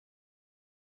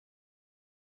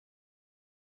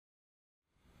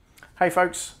Hey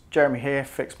folks, Jeremy here,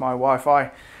 Fix My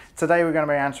Wi-Fi. Today we're going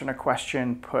to be answering a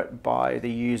question put by the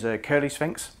user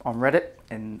CurlySphinx on Reddit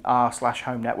in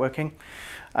r/home networking.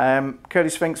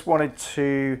 CurlySphinx wanted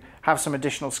to have some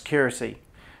additional security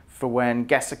for when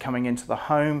guests are coming into the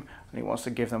home and he wants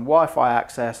to give them Wi-Fi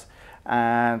access,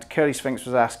 and CurlySphinx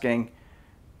was asking,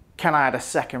 can I add a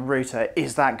second router?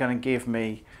 Is that going to give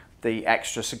me the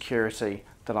extra security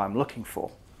that I'm looking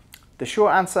for? The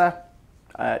short answer,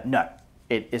 no,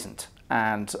 it isn't.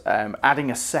 And adding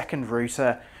a second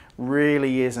router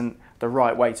really isn't the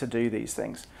right way to do these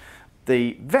things.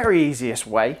 The very easiest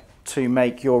way to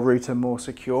make your router more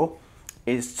secure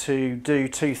is to do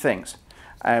two things.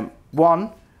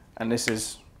 One, and this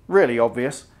is really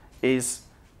obvious, is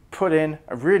put in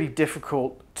a really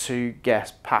difficult to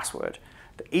guess password.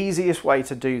 The easiest way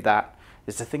to do that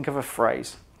is to think of a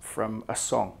phrase from a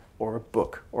song or a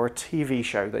book or a TV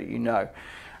show that you know,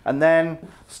 and then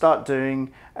start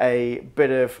doing a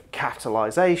bit of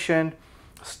capitalization,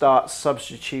 start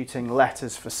substituting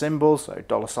letters for symbols,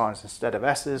 so $signs instead of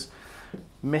S's,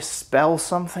 misspell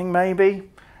something maybe.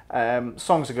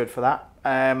 Songs are good for that.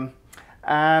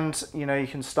 And you know, you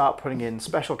can start putting in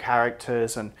special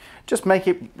characters and just make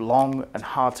it long and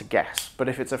hard to guess. But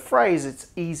if it's a phrase, it's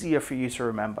easier for you to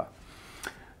remember.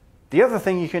 The other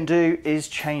thing you can do is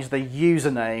change the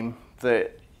username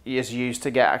that is used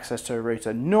to get access to a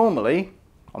router. Normally,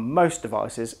 on most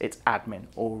devices, it's admin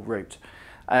or root.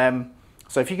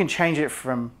 So if you can change it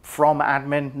from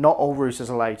admin, not all routers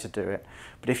allow you to do it.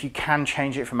 But if you can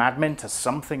change it from admin to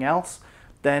something else,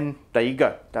 then there you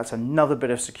go. That's another bit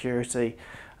of security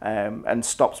and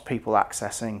stops people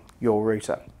accessing your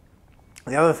router.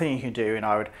 The other thing you can do, and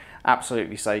I would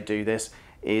absolutely say do this,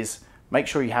 is make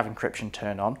sure you have encryption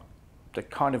turned on. The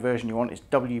kind of version you want is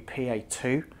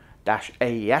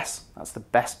WPA2-AES. That's the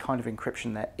best kind of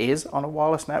encryption there is on a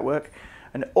wireless network.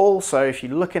 And also, if you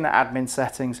look in the admin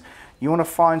settings, you want to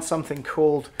find something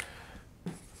called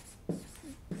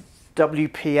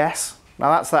WPS.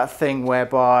 Now that's that thing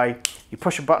whereby you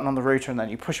push a button on the router and then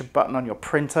you push a button on your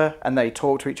printer and they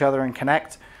talk to each other and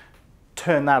connect.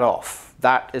 Turn that off.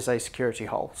 That is a security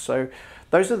hole. So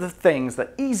those are the things,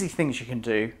 the easy things you can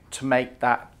do to make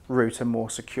that router more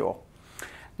secure.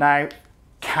 Now,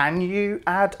 can you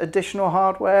add additional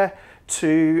hardware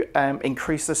to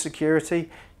increase the security?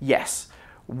 Yes.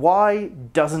 Why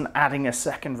doesn't adding a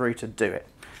second router do it?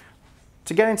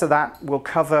 To get into that, we'll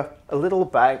cover a little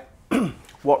about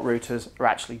what routers are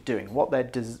actually doing, what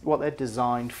they're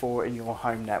designed for in your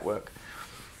home network.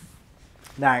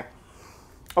 Now,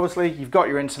 obviously, you've got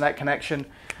your internet connection.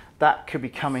 That could be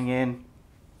coming in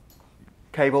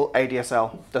cable,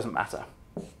 ADSL, doesn't matter.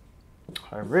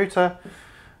 Home router.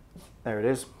 There it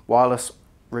is, wireless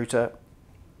router,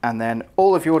 and then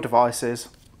all of your devices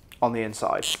on the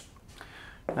inside.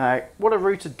 Now, what a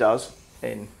router does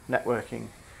in networking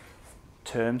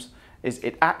terms is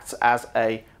it acts as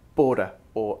a border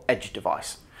or edge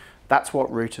device. That's what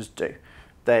routers do.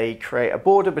 They create a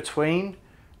border between,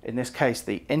 in this case,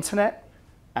 the internet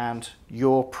and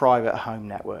your private home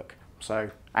network. So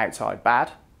outside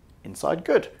bad, inside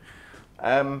good.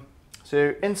 So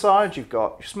inside you've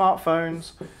got your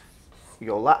smartphones,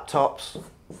 your laptops,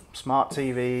 smart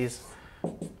TVs,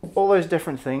 all those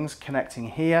different things connecting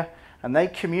here, and they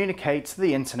communicate to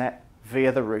the internet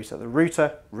via the router. The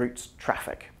router routes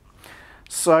traffic.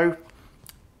 So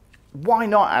why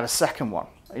not add a second one?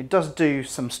 It does do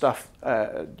some stuff,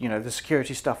 you know, the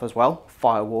security stuff as well,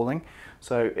 firewalling.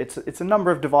 So it's a number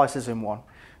of devices in one.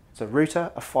 It's a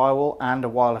router, a firewall, and a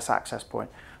wireless access point.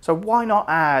 So why not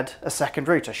add a second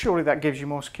router? Surely that gives you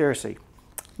more security.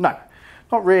 No,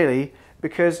 not really.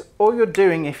 Because all you're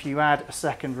doing if you add a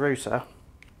second router,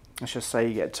 let's just say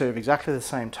you get two of exactly the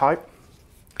same type,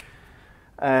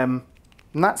 and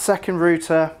that second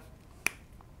router,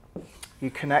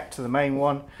 you connect to the main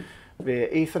one via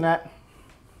Ethernet,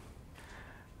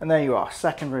 and there you are,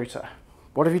 second router.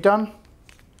 What have you done?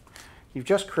 You've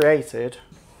just created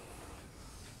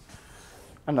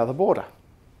another border.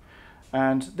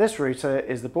 And this router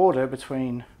is the border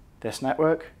between this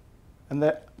network and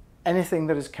anything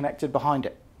that is connected behind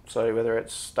it. So whether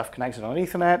it's stuff connected on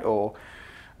Ethernet or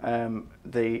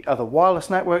the other wireless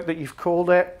network that you've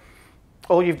called it,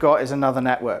 all you've got is another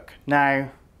network. Now,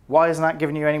 why isn't that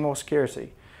giving you any more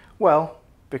security? Well,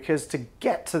 because to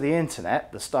get to the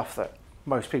internet, the stuff that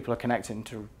most people are connecting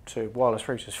to wireless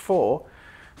routers for,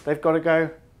 they've got to go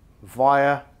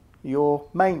via your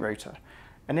main router.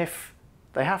 And if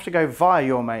they have to go via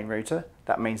your main router,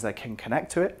 that means they can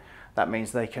connect to it. That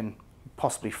means they can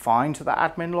possibly find the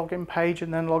admin login page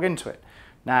and then log into it.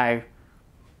 Now,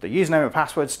 the username and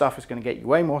password stuff is going to get you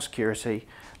way more security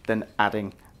than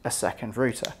adding a second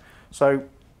router. So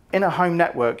in a home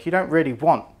network, you don't really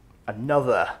want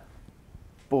another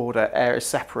border area,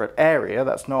 separate area.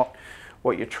 That's not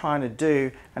what you're trying to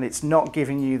do, and it's not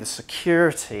giving you the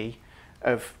security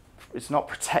of, it's not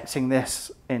protecting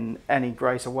this in any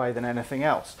greater way than anything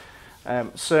else.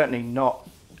 Certainly not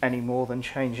any more than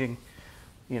changing,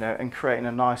 you know, and creating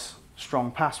a nice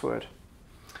strong password.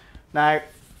 Now,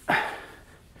 you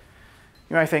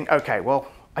may think, okay, well,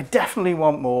 I definitely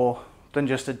want more than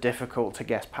just a difficult to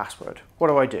guess password. What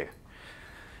do I do?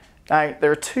 Now,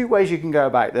 there are two ways you can go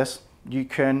about this. You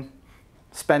can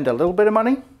spend a little bit of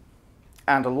money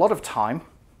and a lot of time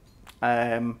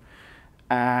and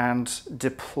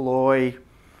deploy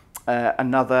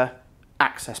another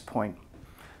access point.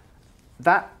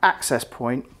 That access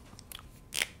point,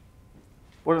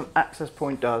 what an access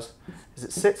point does is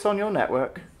it sits on your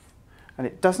network and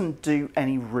it doesn't do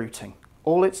any routing.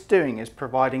 All it's doing is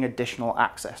providing additional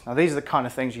access. Now, these are the kind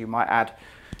of things you might add,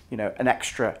 you know, an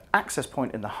extra access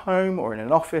point in the home or in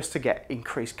an office to get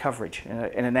increased coverage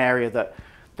in an area that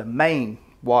the main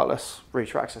wireless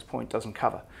router access point doesn't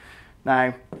cover.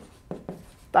 Now,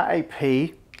 that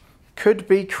AP could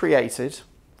be created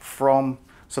from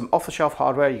some off-the-shelf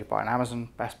hardware. You can buy on Amazon,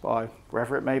 Best Buy,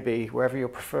 wherever it may be, wherever your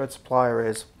preferred supplier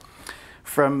is,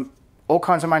 from all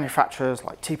kinds of manufacturers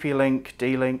like TP-Link,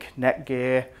 D-Link,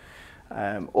 Netgear,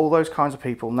 all those kinds of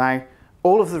people. Now,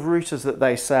 all of the routers that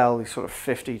they sell, these sort of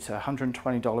 $50 to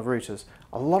 $120 routers,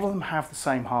 a lot of them have the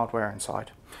same hardware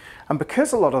inside. And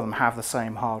because a lot of them have the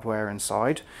same hardware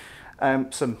inside,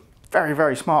 some very,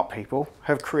 very smart people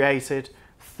have created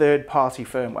third-party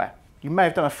firmware. You may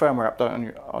have done a firmware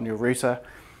update on your router.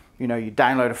 You know, you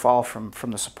download a file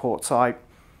from the support site,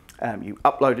 you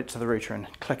upload it to the router and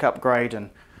click upgrade, and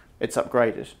it's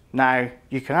upgraded. Now,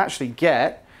 you can actually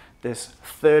get this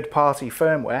third-party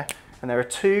firmware, and there are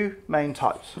two main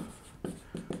types.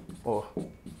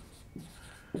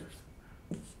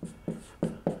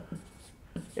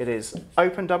 It is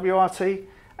open-wrt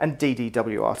and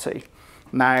dd-wrt.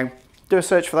 Now, do a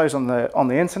search for those on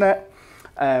the internet.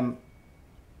 On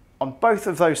both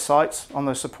of those sites, on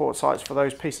those support sites for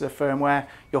those pieces of firmware,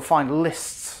 you'll find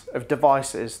lists of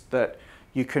devices that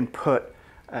you can put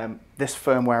this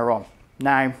firmware on.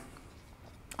 Now,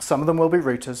 some of them will be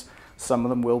routers, some of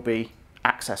them will be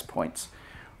access points.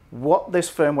 What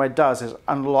this firmware does is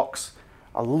unlocks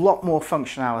a lot more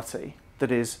functionality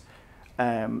that is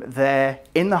there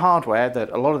in the hardware that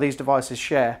a lot of these devices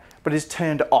share, but is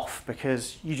turned off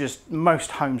because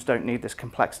most homes don't need this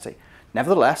complexity.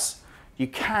 Nevertheless, you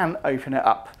can open it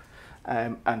up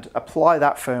and apply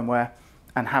that firmware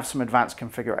and have some advanced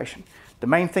configuration. The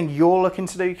main thing you're looking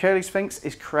to do, CurlySphinx,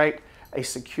 is create a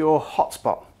secure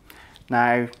hotspot.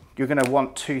 Now, you're going to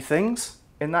want two things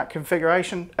in that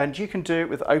configuration, and you can do it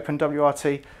with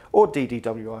open-wrt or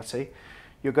dd-wrt.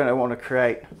 You're going to want to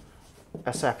create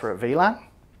a separate VLAN,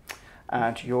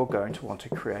 and you're going to want to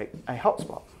create a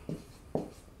hotspot.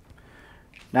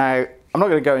 Now, I'm not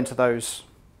going to go into those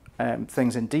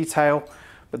things in detail,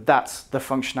 but that's the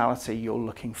functionality you're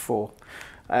looking for.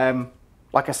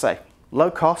 Like I say, low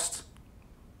cost,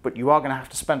 but you are going to have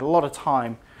to spend a lot of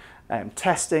time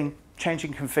testing,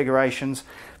 changing configurations,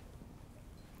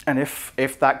 and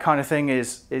if that kind of thing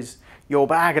is your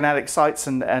bag and that excites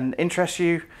and interests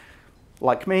you,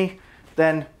 like me,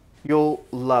 then you'll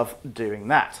love doing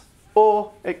that.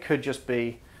 Or it could just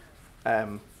be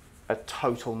a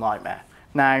total nightmare.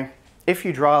 Now, if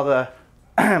you'd rather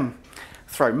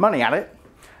throw money at it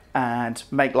and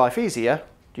make life easier,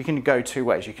 you can go two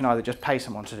ways. You can either just pay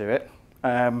someone to do it.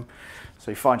 So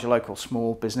you find your local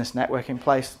small business networking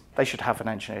place. They should have an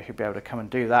engineer who'd be able to come and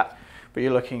do that. But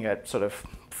you're looking at sort of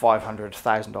 $500,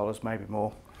 $1,000, maybe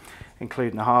more,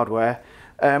 including the hardware.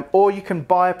 Or you can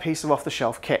buy a piece of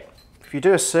off-the-shelf kit. If you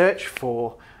do a search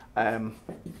for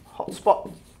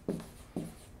hotspot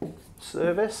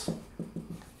service,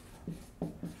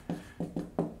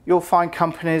 you'll find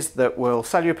companies that will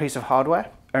sell you a piece of hardware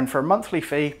and for a monthly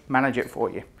fee, manage it for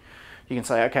you. You can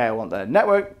say, okay, I want the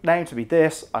network name to be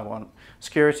this, I want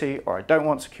security, or I don't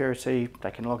want security.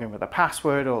 They can log in with a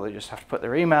password, or they just have to put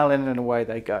their email in and away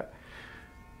they go.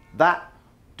 That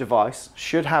device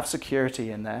should have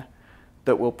security in there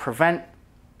that will prevent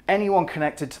anyone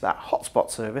connected to that hotspot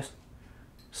service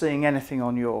seeing anything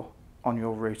on your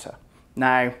router.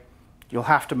 Now, you'll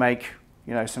have to make,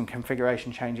 you know, some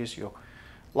configuration changes. You'll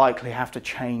likely have to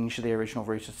change the original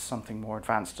router to something more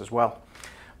advanced as well.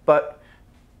 But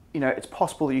you know, it's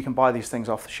possible that you can buy these things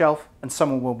off the shelf and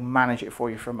someone will manage it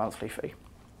for you for a monthly fee.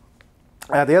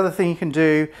 The other thing you can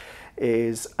do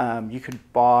is you could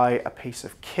buy a piece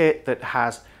of kit that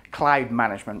has cloud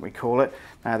management, we call it.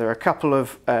 Now, there are a couple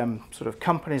of sort of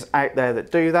companies out there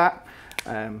that do that.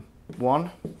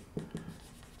 One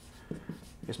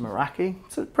is Meraki.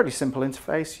 It's a pretty simple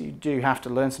interface. You do have to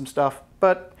learn some stuff,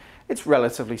 but it's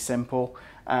relatively simple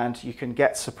and you can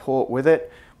get support with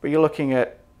it. But you're looking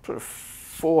at sort of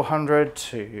 $400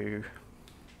 to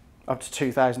up to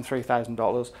 $2,000,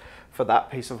 $3,000 for that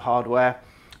piece of hardware.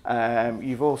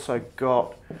 You've also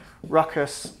got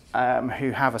Ruckus,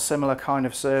 who have a similar kind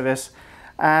of service.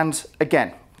 And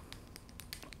again,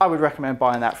 I would recommend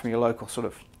buying that from your local sort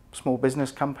of small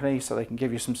business company so they can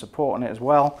give you some support on it as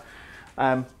well.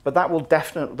 But that will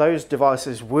those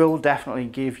devices will definitely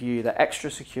give you the extra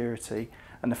security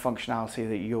and the functionality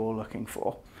that you're looking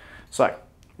for. So,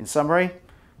 in summary,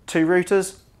 2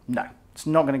 routers, no, it's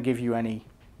not going to give you any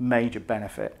major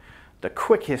benefit. The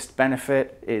quickest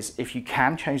benefit is if you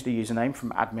can change the username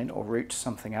from admin or root to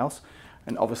something else,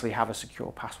 and obviously have a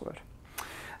secure password.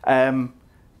 And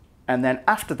then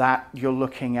after that, you're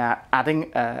looking at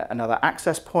adding another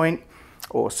access point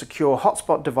or secure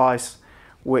hotspot device,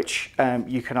 which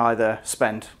you can either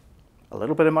spend a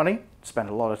little bit of money, spend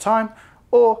a lot of time,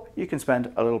 or you can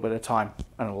spend a little bit of time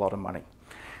and a lot of money.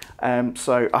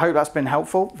 So I hope that's been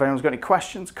helpful. If anyone's got any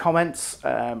questions, comments,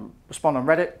 respond on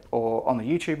Reddit or on the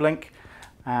YouTube link.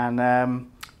 And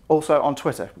also on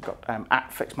Twitter, we've got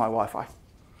 @FixMyWiFi.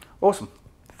 Awesome.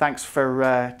 Thanks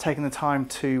for taking the time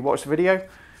to watch the video.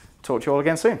 Talk to you all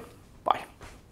again soon.